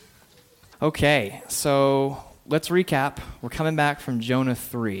Okay, so let's recap. We're coming back from Jonah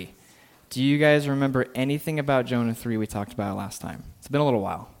 3. Do you guys remember anything about Jonah 3 we talked about last time? It's been a little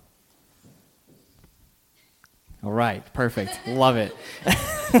while. All right, perfect. Love it.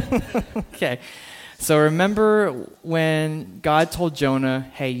 Okay, so remember when God told Jonah,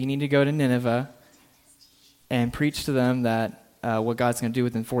 hey, you need to go to Nineveh and preach to them that what God's going to do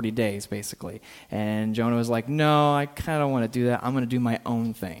within 40 days, basically. And Jonah was like, no, I kind of don't want to do that. I'm going to do my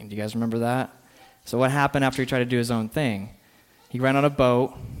own thing. Do you guys remember that? So what happened after he tried to do his own thing? He ran on a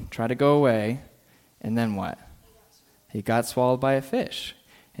boat, tried to go away, and then what? He got swallowed by a fish.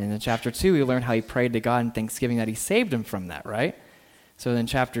 And in chapter 2, we learned how he prayed to God in thanksgiving that he saved him from that, right? So in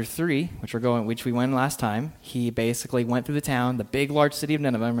chapter 3, which we went last time, he basically went through the town, the big, large city of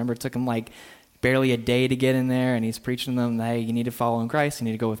Nineveh. Remember, it took him like barely a day to get in there, and he's preaching to them, hey, you need to follow in Christ, you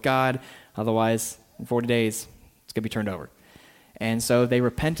need to go with God, otherwise, in 40 days, it's going to be turned over. And so they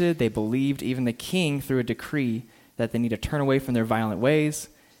repented, they believed, even the king threw a decree that they need to turn away from their violent ways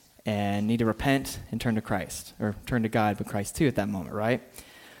and need to repent and turn to Christ, or turn to God, but Christ too at that moment, right?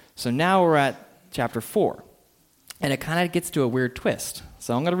 So now we're at chapter 4, and it kind of gets to a weird twist.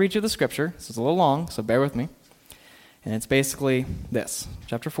 So I'm going to read you the scripture. This is a little long, so bear with me. And it's basically this,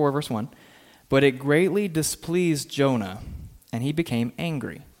 chapter 4, verse 1. But it greatly displeased Jonah, and he became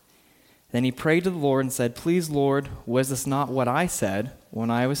angry. Then he prayed to the Lord and said, please, Lord, was this not what I said when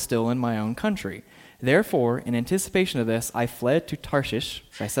I was still in my own country? Therefore, in anticipation of this, I fled to Tarshish,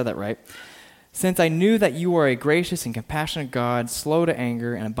 if I said that right, since I knew that you are a gracious and compassionate God, slow to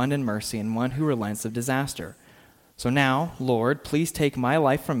anger and abundant mercy, and one who relents of disaster. So now, Lord, please take my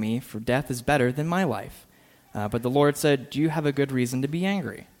life from me, for death is better than my life. But the Lord said, do you have a good reason to be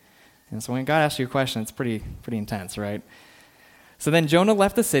angry? And so when God asks you a question, it's pretty intense, right? So then Jonah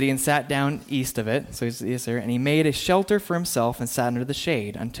left the city and sat down east of it, so he's there, and he made a shelter for himself and sat under the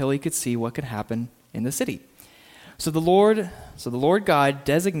shade until he could see what could happen in the city. So the Lord God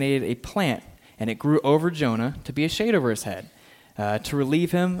designated a plant, and it grew over Jonah to be a shade over his head, to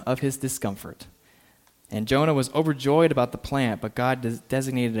relieve him of his discomfort. And Jonah was overjoyed about the plant, but God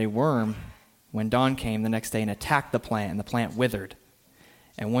designated a worm when dawn came the next day and attacked the plant, and the plant withered.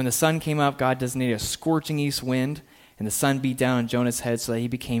 And when the sun came up, God designated a scorching east wind, and the sun beat down on Jonah's head so that he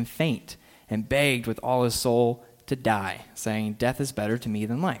became faint and begged with all his soul to die, saying, death is better to me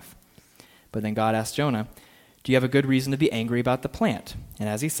than life. But then God asked Jonah, do you have a good reason to be angry about the plant? And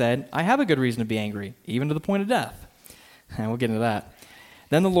as he said, I have a good reason to be angry, even to the point of death. And we'll get into that.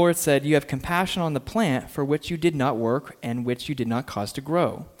 Then the Lord said, you have compassion on the plant for which you did not work and which you did not cause to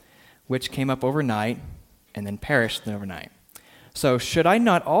grow, which came up overnight and then perished overnight. So should I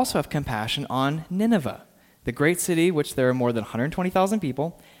not also have compassion on Nineveh, the great city which there are more than 120,000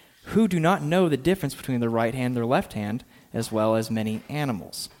 people, who do not know the difference between their right hand and their left hand, as well as many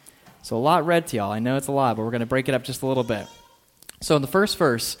animals? So a lot read to y'all. I know it's a lot, but we're going to break it up just a little bit. So in the first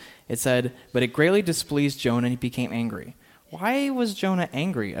verse, it said, but it greatly displeased Jonah, and he became angry. Why was Jonah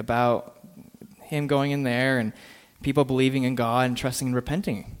angry about him going in there and people believing in God and trusting and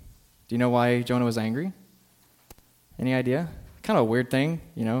repenting? Do you know why Jonah was angry? Any idea? Kind of a weird thing.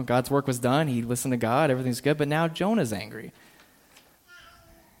 You know, God's work was done. He listened to God. Everything's good. But now Jonah's angry.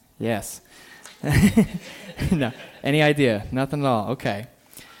 Yes. No. Any idea? Nothing at all. Okay.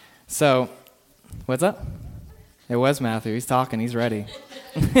 So, what's up? It was Matthew. He's talking. He's ready.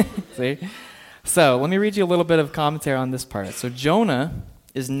 See? So, let me read you a little bit of commentary on this part. So, Jonah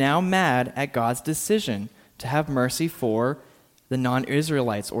is now mad at God's decision to have mercy for the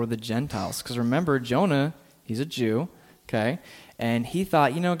non-Israelites or the Gentiles. Because remember, Jonah, he's a Jew. Okay, and he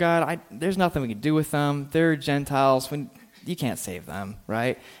thought, God, there's nothing we can do with them. They're Gentiles. You can't save them,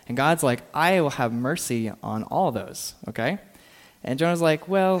 right? And God's like, I will have mercy on all those, okay? And Jonah's like,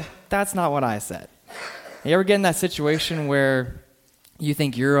 well, that's not what I said. You ever get in that situation where you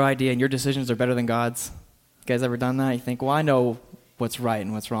think your idea and your decisions are better than God's? You guys ever done that? You think, well, I know what's right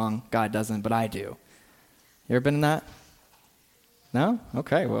and what's wrong. God doesn't, but I do. You ever been in that? No?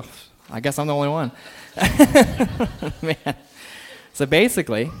 Okay, well, I guess I'm the only one. Man. So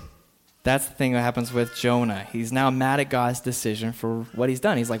basically, that's the thing that happens with Jonah. He's now mad at God's decision for what he's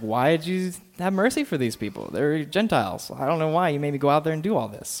done. He's like, why did you have mercy for these people? They're Gentiles. I don't know why you made me go out there and do all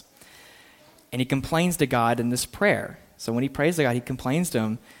this. And he complains to God in this prayer. So when he prays to God, he complains to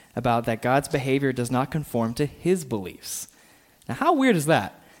him about that God's behavior does not conform to his beliefs. Now, how weird is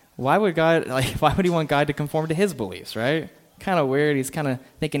that? Why would he want God to conform to his beliefs, right? Kind of weird. He's kind of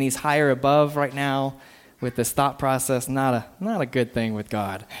thinking he's higher above right now with this thought process. Not a good thing with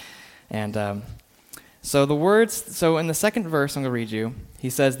God. And so in the second verse I'm going to read you,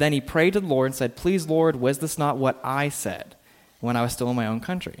 he says, then he prayed to the Lord and said, please, Lord, was this not what I said when I was still in my own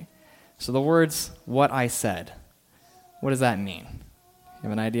country? So the words, what I said, what does that mean? You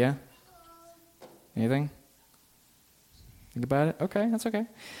have an idea? Anything? Think about it? Okay, that's okay.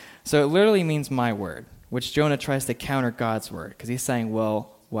 So it literally means my word, which Jonah tries to counter God's word, because he's saying,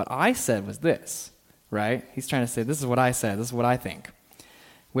 well, what I said was this, right? He's trying to say, this is what I said, this is what I think,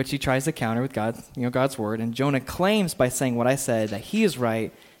 which he tries to counter with God's word. And Jonah claims by saying what I said that he is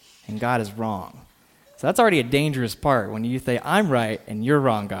right and God is wrong. So that's already a dangerous part when you say, I'm right and you're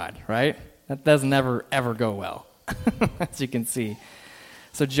wrong, God, right? That doesn't ever go well, as you can see.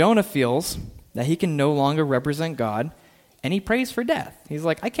 So Jonah feels that he can no longer represent God, and he prays for death. He's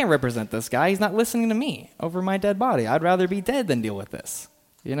like, I can't represent this guy. He's not listening to me over my dead body. I'd rather be dead than deal with this.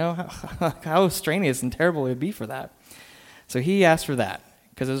 You know, how strenuous and terrible it would be for that. So he asked for that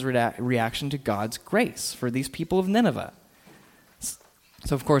because it was a reaction to God's grace for these people of Nineveh.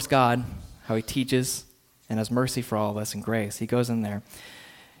 So, of course, God, how he teaches and has mercy for all of us and grace, he goes in there.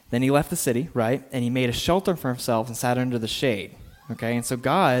 Then he left the city, right, and he made a shelter for himself and sat under the shade. Okay, and so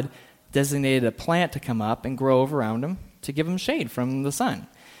God designated a plant to come up and grow over around him to give him shade from the sun.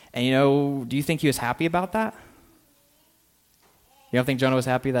 And, you know, do you think he was happy about that? You don't think Jonah was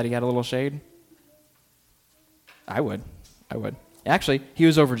happy that he had a little shade? I would. Actually, he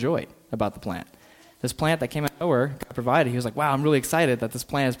was overjoyed about the plant. This plant that came out of nowhere, God provided. He was like, wow, I'm really excited that this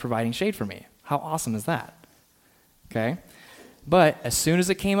plant is providing shade for me. How awesome is that? Okay? But as soon as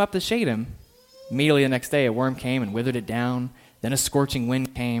it came up to shade him, immediately the next day a worm came and withered it down. Then a scorching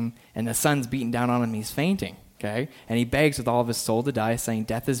wind came, and the sun's beating down on him. He's fainting. Okay? And he begs with all of his soul to die, saying,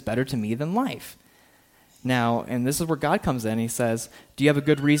 death is better to me than life. Now, and this is where God comes in. He says, do you have a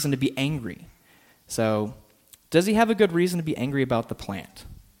good reason to be angry? So, does he have a good reason to be angry about the plant?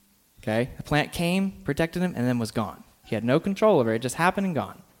 Okay? The plant came, protected him, and then was gone. He had no control over it. It just happened and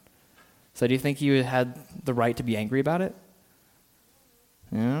gone. So do you think he had the right to be angry about it?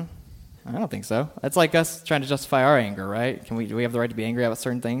 Yeah? I don't think so. That's like us trying to justify our anger, right? Do we have the right to be angry about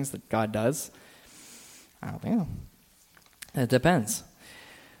certain things that God does? I don't think so. It depends.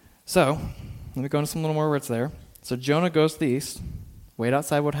 So, let me go into some little more words there. So Jonah goes to the east, wait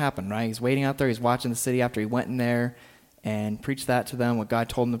outside what happened, right? He's waiting out there. He's watching the city after he went in there and preached that to them, what God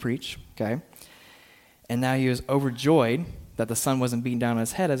told him to preach, okay? And now he was overjoyed that the sun wasn't beating down on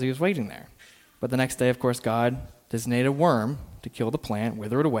his head as he was waiting there. But the next day, of course, God designated a worm to kill the plant,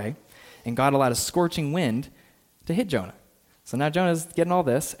 wither it away, and God allowed a scorching wind to hit Jonah. So now Jonah's getting all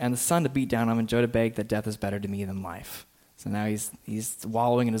this, and the sun to beat down on him, and Jonah begged that death is better to me than life. So now he's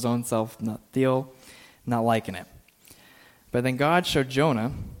wallowing in his own not liking it. But then God showed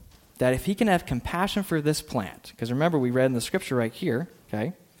Jonah that if he can have compassion for this plant, because remember we read in the scripture right here,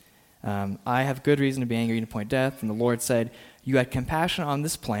 okay, I have good reason to be angry and to point death, and the Lord said, you had compassion on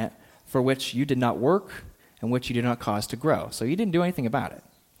this plant for which you did not work and which you did not cause to grow. So he didn't do anything about it.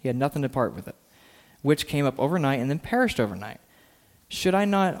 He had nothing to part with it, which came up overnight and then perished overnight. Should I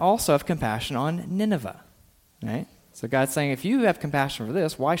not also have compassion on Nineveh? Right? So God's saying, if you have compassion for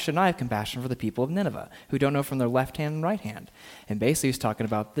this, why shouldn't I have compassion for the people of Nineveh, who don't know from their left hand and right hand? And basically he's talking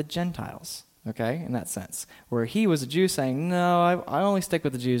about the Gentiles, okay, in that sense. Where he was a Jew saying, no, I only stick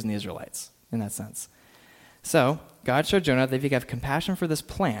with the Jews and the Israelites, in that sense. So God showed Jonah that if he could have compassion for this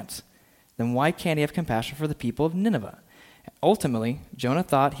plant, then why can't he have compassion for the people of Nineveh? Ultimately, Jonah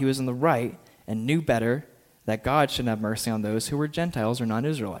thought he was in the right and knew better that God shouldn't have mercy on those who were Gentiles or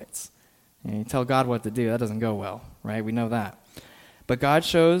non-Israelites. And you tell God what to do, that doesn't go well, right? We know that. But God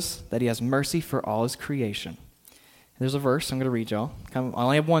shows that he has mercy for all his creation. There's a verse I'm going to read y'all. I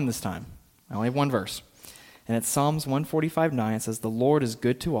only have one this time. I only have one verse. And it's Psalms 145:9. It says, the Lord is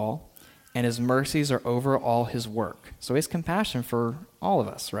good to all, and his mercies are over all his work. So he has compassion for all of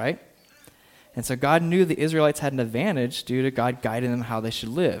us, right? And so God knew the Israelites had an advantage due to God guiding them how they should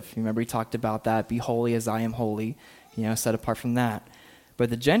live. You remember he talked about that, be holy as I am holy, set apart from that. But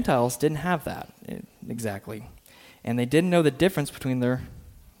the Gentiles didn't have that exactly. And they didn't know the difference between their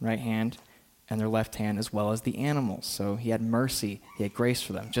right hand and their left hand as well as the animals. So he had mercy, he had grace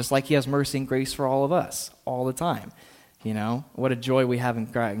for them, just like he has mercy and grace for all of us all the time. What a joy we have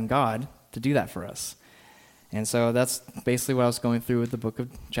in God to do that for us. And so that's basically what I was going through with the book of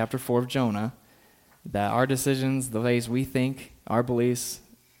chapter 4 of Jonah, that our decisions, the ways we think, our beliefs,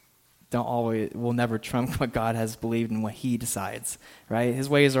 will never trump what God has believed and what he decides, right? His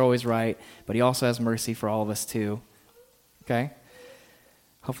ways are always right, but he also has mercy for all of us too, okay?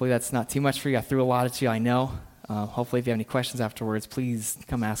 Hopefully that's not too much for you. I threw a lot at you, I know. Hopefully if you have any questions afterwards, please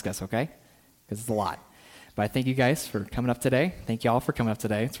come ask us, okay? Because it's a lot. But I thank you guys for coming up today. Thank you all for coming up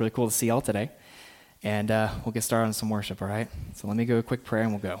today. It's really cool to see y'all today. And we'll get started on some worship, all right? So let me go a quick prayer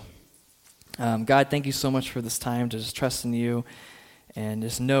and we'll go. God, thank you so much for this time to just trust in you and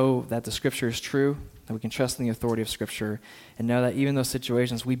just know that the Scripture is true, that we can trust in the authority of Scripture, and know that even those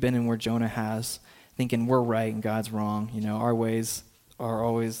situations we've been in where Jonah has, thinking we're right and God's wrong, our ways are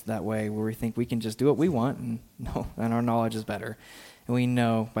always that way where we think we can just do what we want, and our knowledge is better. And we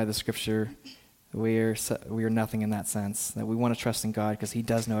know by the Scripture we are nothing in that sense, that we want to trust in God because he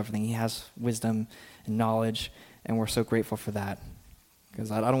does know everything. He has wisdom and knowledge, and we're so grateful for that,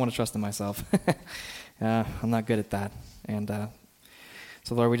 because I don't want to trust in myself. I'm not good at that. And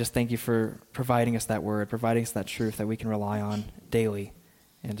so, Lord, we just thank you for providing us that word, providing us that truth that we can rely on daily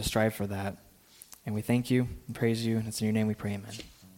and to strive for that. And we thank you and praise you, and it's in your name we pray, amen.